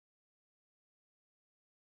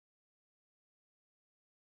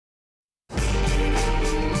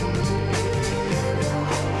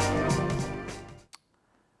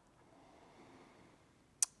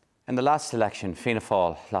In the last election, Fianna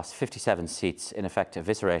Fáil lost 57 seats, in effect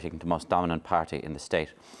eviscerating the most dominant party in the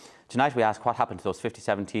state. Tonight we ask what happened to those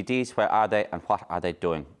 57 TDs, where are they and what are they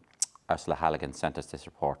doing? Ursula Halligan sent us this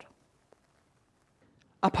report.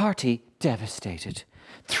 A party devastated.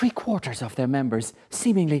 3/4 of their members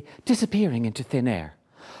seemingly disappearing into thin air.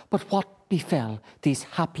 But what befell these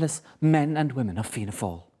hapless men and women of Fianna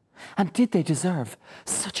Fáil? And did they deserve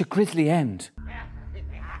such a grisly end?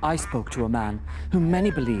 I spoke to a man who many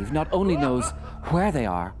believe not only knows where they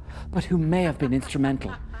are, but who may have been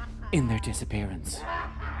instrumental in their disappearance.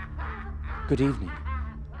 Good evening.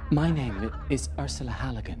 My name is Ursula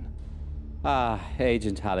Halligan. Ah,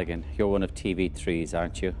 Agent Halligan, you're one of TV3's,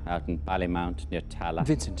 aren't you? Out in Ballymount, near Tala.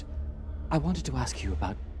 Vincent, I wanted to ask you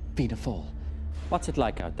about Fianna Fáil. What's it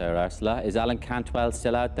like out there, Ursula? Is Alan Cantwell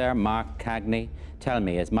still out there? Mark Cagney? Tell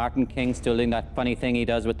me, is Martin King still doing that funny thing he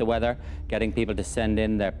does with the weather? Getting people to send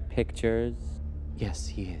in their pictures? Yes,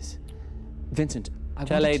 he is. Vincent,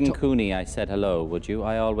 Tell Aidan Cooney I said hello, would you?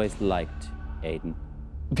 I always liked Aidan.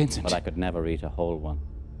 Vincent. But I could never read a whole one.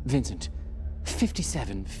 Vincent,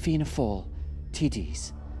 57 Fianna Fáil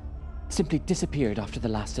TDs simply disappeared after the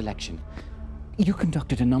last election. You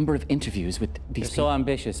conducted a number of interviews with these people. You're so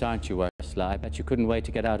ambitious, aren't you, Ursula? I bet you couldn't wait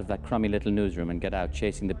to get out of that crummy little newsroom and get out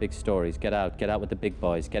chasing the big stories. Get out with the big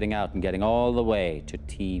boys, getting out and getting all the way to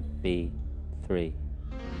TV3.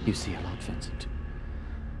 You see a lot, Vincent.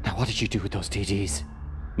 Now, what did you do with those TDs?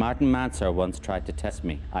 Martin Manser once tried to test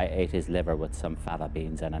me. I ate his liver with some fava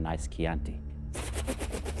beans and a nice Chianti.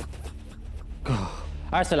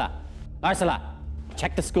 Ursula! Ursula!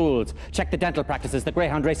 Check the schools, check the dental practices, the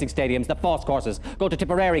greyhound racing stadiums, the force courses. Go to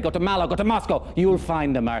Tipperary, go to Mallow, go to Moscow. You'll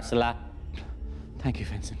find them, Ursula. Thank you,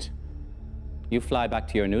 Vincent. You fly back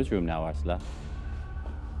to your newsroom now, Ursula.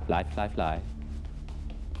 Fly, fly, fly.